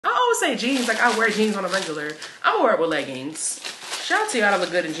would say jeans, like I wear jeans on a regular. I'm gonna wear it with leggings. Shout out to you, I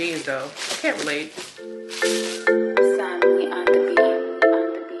look good in jeans though. I can't relate.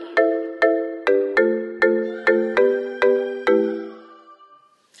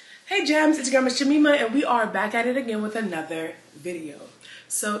 Hey gems, it's your girl Missjemima, and we are back at it again with another video.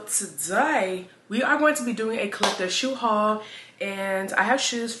 So today we are going to be doing a collector shoe haul, and I have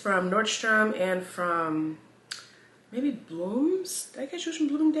shoes from Nordstrom and from maybe Blooms. Did I get shoes from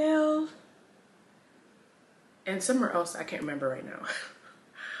Bloomingdale? And somewhere else I can't remember right now.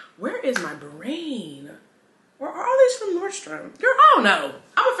 Where is my brain? Where are all these from Nordstrom? Girl, I don't know.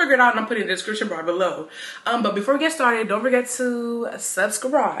 I'm gonna figure it out and I'm putting it in the description bar below. But before we get started, don't forget to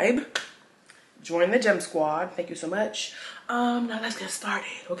subscribe. Join the Gem Squad. Thank you so much. Now let's get started,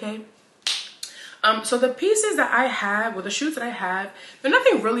 okay? So the pieces that I have, well, the shoes that I have, they're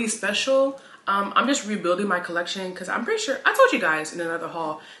nothing really special. I'm just rebuilding my collection because I'm pretty sure, I told you guys in another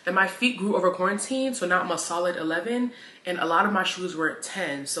haul that my feet grew over quarantine. So now I'm a solid 11 and a lot of my shoes were at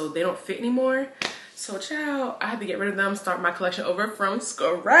 10. So they don't fit anymore. So child, I had to get rid of them, start my collection over from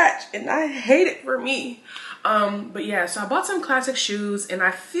scratch, and I hate it for me. But yeah, so I bought some classic shoes, and I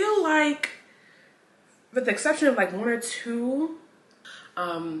feel like, with the exception of like one or two,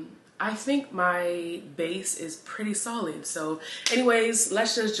 I think my base is pretty solid. So anyways,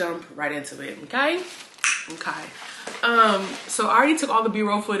 let's just jump right into it, okay? Okay. So I already took all the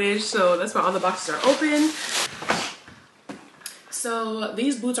B-roll footage, so that's why all the boxes are open. So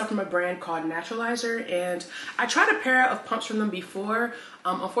these boots are from a brand called Naturalizer, and I tried a pair of pumps from them before.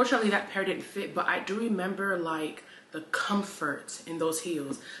 Unfortunately that pair didn't fit, but I do remember like the comfort in those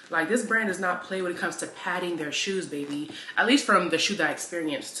heels. Like this brand does not play when it comes to padding their shoes, baby. At least from the shoe that I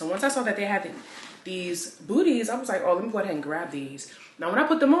experienced. So once I saw that they had these booties, I was like, oh, let me go ahead and grab these. Now when I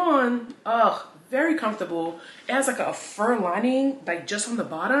put them on, very comfortable. It has like a fur lining, like just on the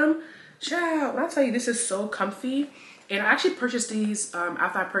bottom. Child, when I tell you this is so comfy. And I actually purchased these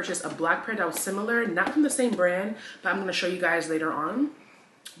after I purchased a black pair that was similar, not from the same brand, but I'm gonna show you guys later on.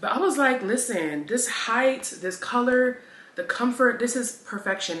 But I was like, listen, this height, this color, the comfort, this is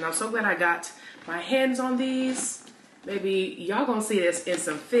perfection. I'm so glad I got my hands on these. Maybe y'all gonna see this in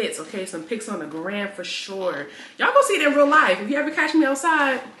some fits, okay? Some pics on the gram for sure. Y'all gonna see it in real life. If you ever catch me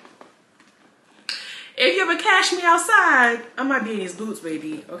outside, I might be in these boots,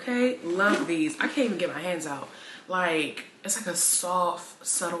 baby, okay? Love these. I can't even get my hands out. Like, it's like a soft,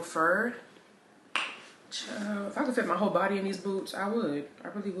 subtle fur. If I could fit my whole body in these boots, I would. I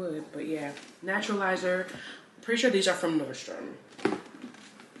really would. But yeah, Naturalizer. I'm pretty sure these are from Nordstrom.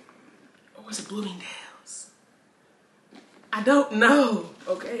 Or was it Bloomingdale's? I don't know.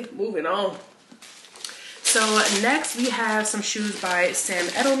 Okay, moving on. So next we have some shoes by Sam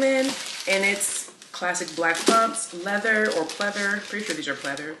Edelman, and it's classic black pumps, leather or pleather. Pretty sure these are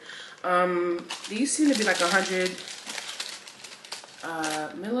pleather. These seem to be like 100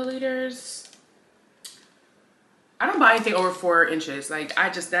 milliliters. I don't buy anything over 4 inches. Like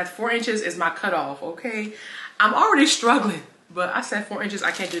that 4 inches is my cutoff, okay? I'm already struggling, but I said 4 inches, I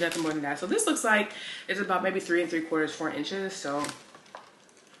can't do nothing more than that. So this looks like it's about maybe 3 3/4, 4 inches. So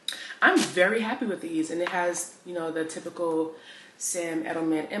I'm very happy with these. And it has, you know, the typical Sam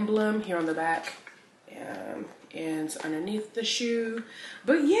Edelman emblem here on the back. And underneath the shoe.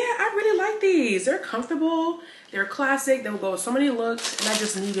 But yeah, I really like these. They're comfortable, they're classic, they'll go with so many looks, and I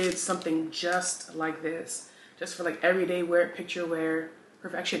just needed something just like this, just for like everyday wear, picture wear,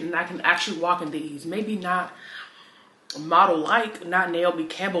 perfection. And I can actually walk in these. Maybe not model like, not Naomi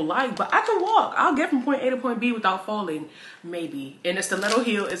Campbell like, but I can walk. I'll get from point A to point B without falling, maybe. And the stiletto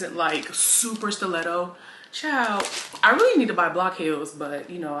heel isn't like super stiletto. Child, I really need to buy block heels, but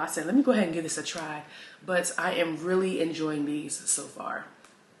you know, I said, let me go ahead and give this a try. But I am really enjoying these so far.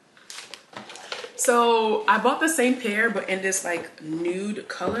 So I bought the same pair, but in this like nude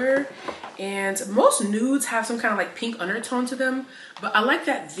color. And most nudes have some kind of like pink undertone to them, but I like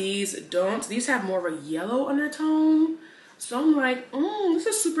that these don't. These have more of a yellow undertone. So I'm like, this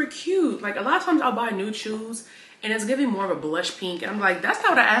is super cute. Like a lot of times I'll buy nude shoes and it's giving more of a blush pink, and I'm like, that's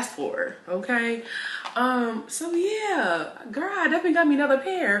not what I asked for, okay? So yeah, girl, I definitely got me another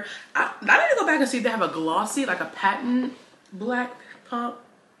pair. I need to go back and see if they have a glossy, like a patent black pump.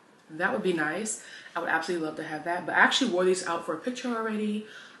 That would be nice. I would absolutely love to have that. But I actually wore these out for a picture already.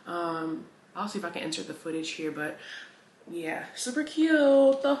 I'll see if I can insert the footage here, but yeah, super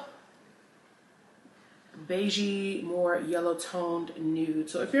cute. Beigey, more yellow toned nude.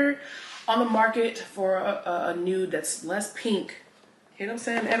 So if you're on the market for a nude that's less pink, hit up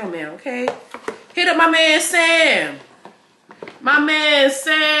Sam Edelman, okay? Hit up my man Sam. My man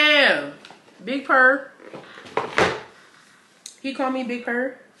Sam. Big Purr. He called me Big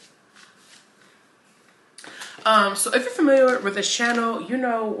Purr. So if you're familiar with this channel, you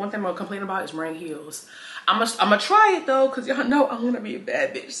know one thing I'm gonna complain about is wearing heels. I'm gonna try it though, because y'all know I want to be a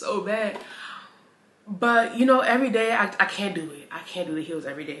bad bitch so bad. But you know, every day I can't do it. I can't do the heels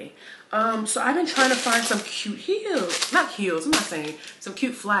every day. So I've been trying to find some cute heels. Not heels, I'm not saying. Some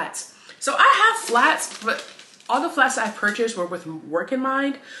cute flats. So I have flats, but all the flats that I purchased were with work in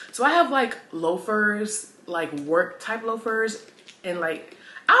mind. So I have like loafers, like work type loafers, and like,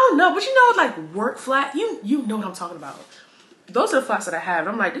 I don't know, but you know, like work flat, you know what I'm talking about. Those are the flats that I have. And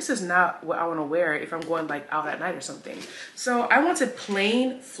I'm like, this is not what I want to wear if I'm going like out at night or something. So I wanted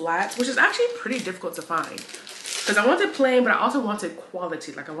plain flats, which is actually pretty difficult to find. Because I wanted plain, but I also wanted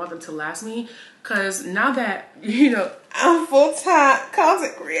quality. Like I want them to last me. Because now that, you know, I'm full-time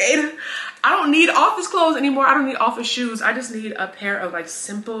content creator, I don't need office clothes anymore. I don't need office shoes. I just need a pair of like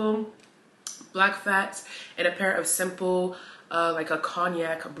simple black flats and a pair of simple, like a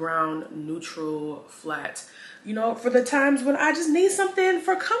cognac brown neutral flat. You know, for the times when I just need something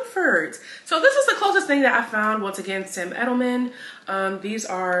for comfort. So this is the closest thing that I found. Once again, Sam Edelman. These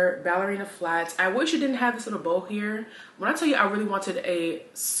are ballerina flats. I wish you didn't have this little bow here. When I tell you I really wanted a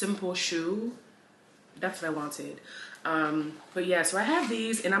simple shoe, that's what I wanted. But yeah, so I have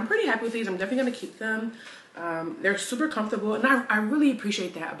these and I'm pretty happy with these. I'm definitely gonna keep them. They're super comfortable and I really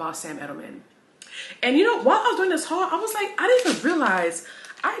appreciate that about Sam Edelman. And you know, while I was doing this haul, I was like, I didn't even realize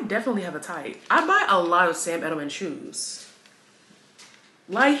I definitely have a type. I buy a lot of Sam Edelman shoes.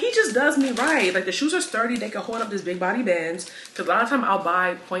 Like, he just does me right. Like, the shoes are sturdy. They can hold up this big body bends. Because a lot of time I'll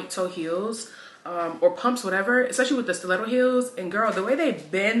buy point toe heels or pumps, whatever, especially with the stiletto heels. And girl, the way they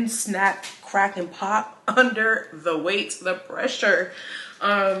bend, snap, crack, and pop under the weight, the pressure.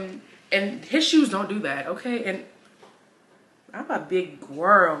 And his shoes don't do that, okay? And I'm a big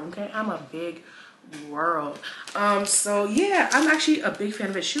girl, okay? I'm a big world. So yeah, I'm actually a big fan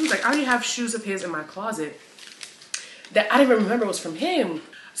of his shoes. Like I already have shoes of his in my closet that I didn't even remember was from him.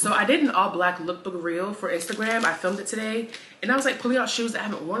 So I did an all black lookbook reel for Instagram. I filmed it today and I was like pulling out shoes that I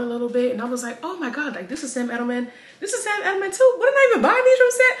haven't worn in a little bit and I was like, oh my god, like this is Sam Edelman. This is Sam Edelman too. Wouldn't I even buy these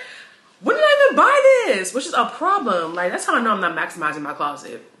from Sam? Wouldn't I even buy this? Which is a problem. Like that's how I know I'm not maximizing my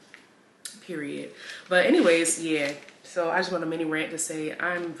closet. Period. But anyways, yeah. So I just want a mini rant to say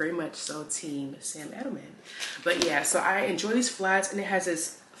I'm very much so team Sam Edelman. But yeah, so I enjoy these flats and it has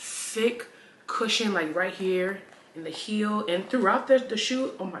this thick cushion like right here in the heel and throughout the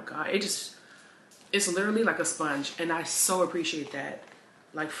shoe. Oh my god, it's literally like a sponge and I so appreciate that.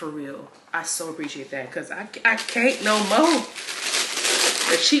 Like for real, I so appreciate that because I can't no more.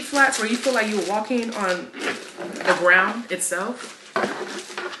 The cheap flats where you feel like you're walking on the ground itself.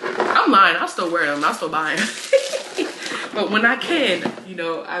 I'm lying, I'll still wear them, I'll still buy them. But when I can, you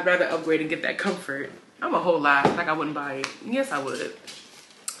know, I'd rather upgrade and get that comfort. I'm a whole lot, like I wouldn't buy it. Yes, I would.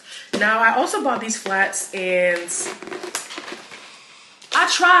 Now, I also bought these flats and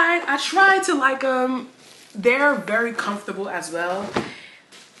I tried to like them. They're very comfortable as well,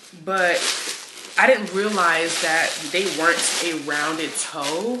 but I didn't realize that they weren't a rounded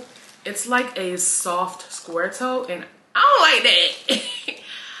toe. It's like a soft square toe and I don't like that.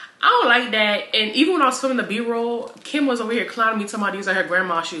 I don't like that. And even when I was filming the B-roll, Kim was over here clowning me talking about these are her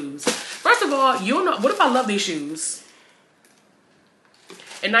grandma's shoes. First of all, you don't know, what if I love these shoes?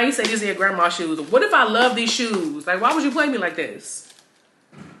 And now you say these are your grandma's shoes. What if I love these shoes? Like, why would you play me like this?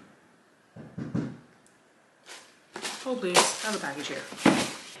 Oh, please, have a package here.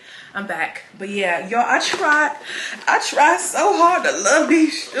 I'm back. But yeah, y'all, I tried so hard to love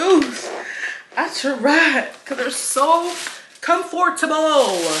these shoes. I tried, because they're so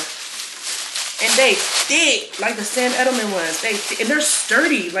comfortable and they thick like the Sam Edelman ones. And they're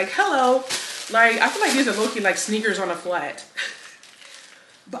sturdy. Like hello, like I feel like these are low-key like sneakers on a flat.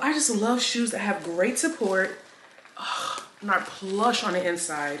 But I just love shoes that have great support and are plush on the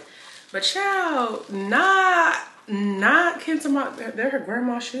inside. But child, not Kim talking about they're her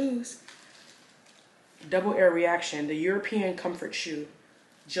grandma's shoes. Double Air Reaction, the European comfort shoe.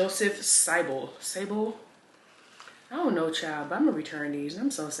 Josef Seibel. I don't know, child, but I'm gonna return these. I'm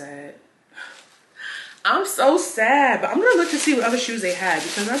so sad. I'm so sad, but I'm gonna look to see what other shoes they had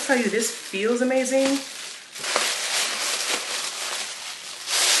because I'll tell you, this feels amazing.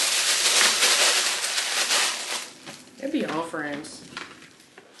 They'd be all friends.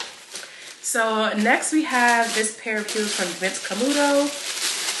 So next we have this pair of heels from Vince Camuto,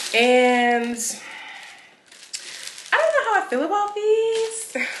 and I don't know how I feel about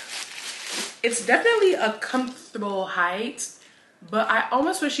these. It's definitely a comfortable height, but I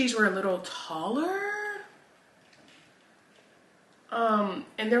almost wish these were a little taller.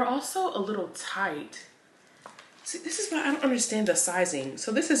 And they're also a little tight. See, this is why I don't understand the sizing.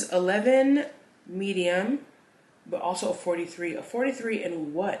 So this is 11 medium, but also a 43. A 43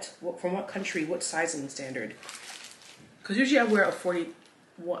 in what? From what country? What sizing standard? Because usually I wear a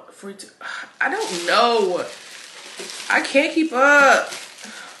 41, 42. I don't know. I can't keep up.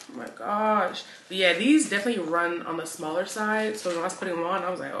 Oh my gosh. But yeah, these definitely run on the smaller side. So when I was putting them on, I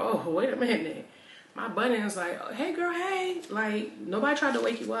was like, oh, wait a minute. My bunions like, oh, hey girl, hey. Like, nobody tried to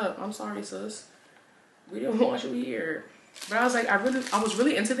wake you up. I'm sorry, sis. We didn't want you here. But I was like, I was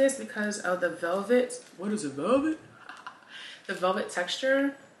really into this because of the velvet. What is it, velvet? The velvet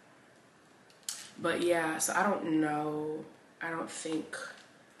texture. But yeah, so I don't know. I don't think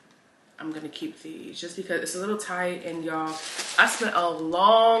I'm gonna keep these just because it's a little tight. And y'all, I spent a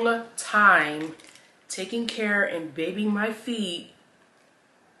long time taking care and babying my feet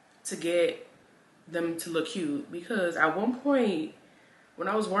to get them to look cute, because at one point when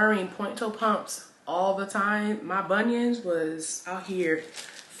I was wearing point toe pumps all the time, my bunions was out here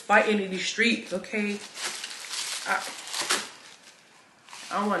fighting in these streets. Okay, I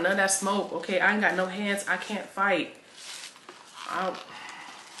don't want none of that smoke. Okay, I ain't got no hands. I can't fight. I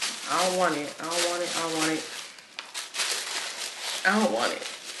don't want it. I don't want it. I don't want it. I don't want it.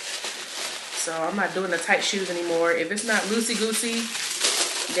 So I'm not doing the tight shoes anymore. If it's not loosey goosey,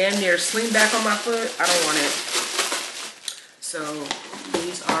 damn near sling back on my foot, I don't want it. So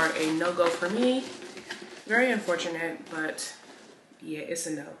these are a no-go for me. Very unfortunate, but yeah, it's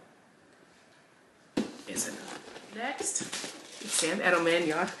a no. It's a no. Next, Sam Edelman.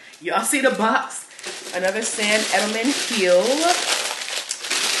 Y'all see the box. Another Sam Edelman heel.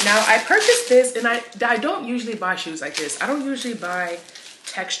 Now I purchased this, and I don't usually buy shoes like this. I don't usually buy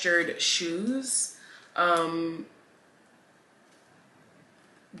textured shoes.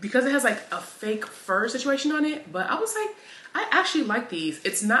 Because it has like a fake fur situation on it, but I was like, I actually like these.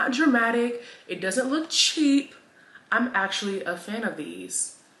 It's not dramatic. It doesn't look cheap. I'm actually a fan of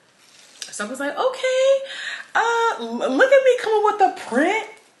these. So I was like, okay, look at me coming with the print.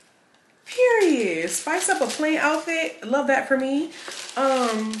 Period. Spice up a plain outfit. Love that for me.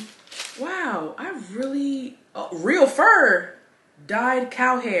 Wow, I really, real fur, dyed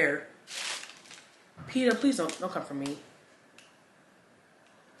cow hair. Peter, please don't come for me.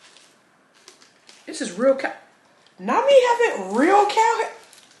 This is real cow. Not me having real cow hair.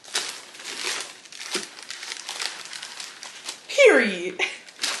 Period.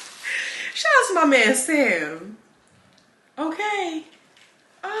 Shout out to my man Sam. Okay.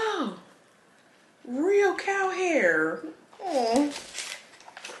 Oh. Real cow hair. Oh.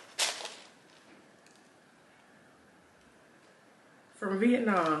 From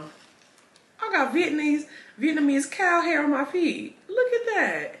Vietnam. I got Vietnamese cow hair on my feet. Look at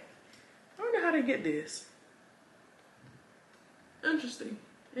that. I don't know how to get this. Interesting.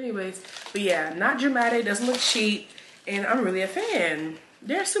 Anyways, but yeah, not dramatic, doesn't look cheap, and I'm really a fan.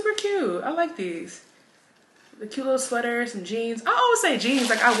 They're super cute. I like these. The cute little sweaters and jeans. I always say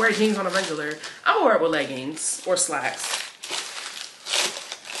jeans like I wear jeans on a regular. I'm gonna wear it with leggings or slacks.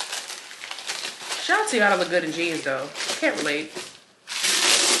 Shout out to you, I don't look good in jeans though. Can't relate.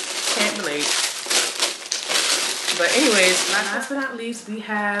 Can't relate. But anyways, last but not least, we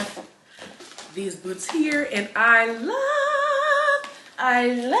have these boots here, and I love,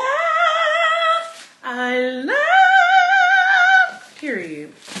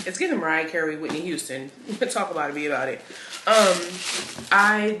 period. It's giving Mariah Carey, Whitney Houston. Talk about it, be about it.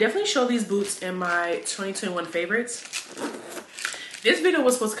 I definitely show these boots in my 2021 favorites. This video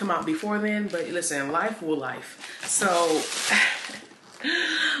was supposed to come out before then, but listen, life will life. So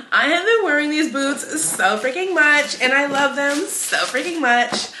I have been wearing these boots so freaking much, and I love them so freaking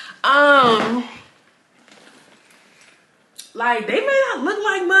much. Like, they may not look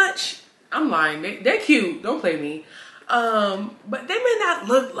like much. I'm lying. They're cute. Don't play me. But they may not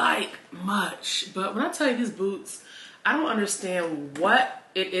look like much. But when I tell you these boots, I don't understand what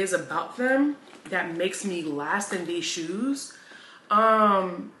it is about them that makes me last in these shoes.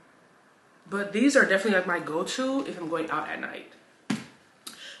 But these are definitely like my go-to if I'm going out at night.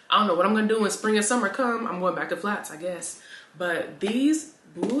 I don't know what I'm gonna do when spring and summer come. I'm going back to flats, I guess. But these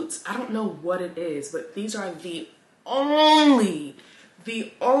boots, I don't know what it is, but these are the only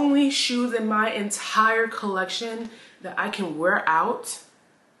shoes in my entire collection that I can wear out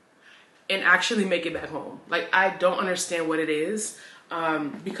and actually make it back home. Like, I don't understand what it is.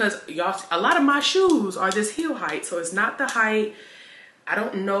 Because y'all, a lot of my shoes are this heel height, so it's not the height. I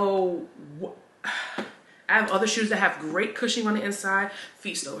don't know what, I have other shoes that have great cushioning on the inside.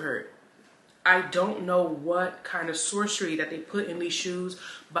 Feet still hurt. I don't know what kind of sorcery that they put in these shoes,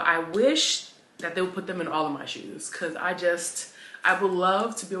 but I wish that they would put them in all of my shoes, because I would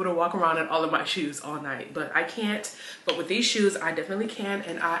love to be able to walk around in all of my shoes all night, but I can't. But with these shoes, I definitely can,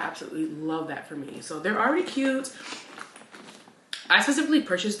 and I absolutely love that for me. So they're already cute. I specifically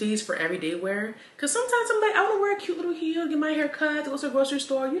purchased these for everyday wear because sometimes I'm like, I want to wear a cute little heel, get my hair cut, go to the grocery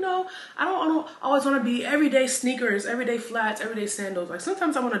store. You know, I don't always want to be everyday sneakers, everyday flats, everyday sandals. Like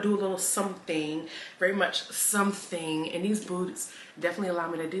sometimes I want to do a little something, very much something. And these boots definitely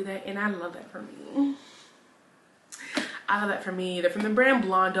allow me to do that. And I love that for me. I love that for me. They're from the brand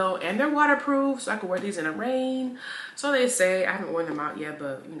Blondo and they're waterproof, so I can wear these in the rain. So they say. I haven't worn them out yet,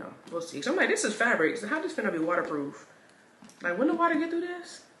 but you know, we'll see. So I'm like, this is fabric, so how does Fenja be waterproof? Like, when the water get through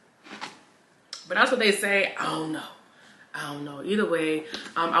this? But that's what they say. I don't know. I don't know. Either way,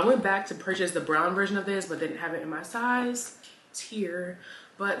 I went back to purchase the brown version of this, but didn't have it in my size. It's here.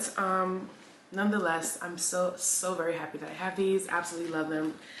 But nonetheless, I'm so very happy that I have these. Absolutely love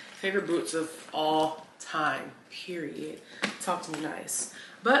them. Favorite boots of all time. Period. Talk to me nice.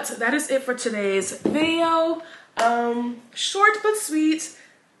 But that is it for today's video. Short but sweet.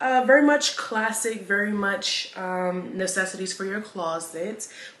 Very much classic, very much necessities for your closet.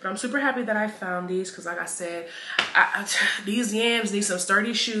 But I'm super happy that I found these because like I said, these yams need some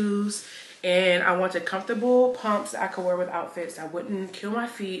sturdy shoes and I wanted comfortable pumps that I could wear with outfits that wouldn't kill my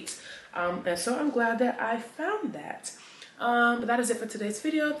feet. And so I'm glad that I found that. But that is it for today's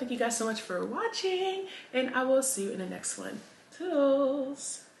video. Thank you guys so much for watching and I will see you in the next one.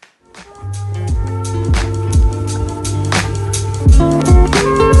 Toodles!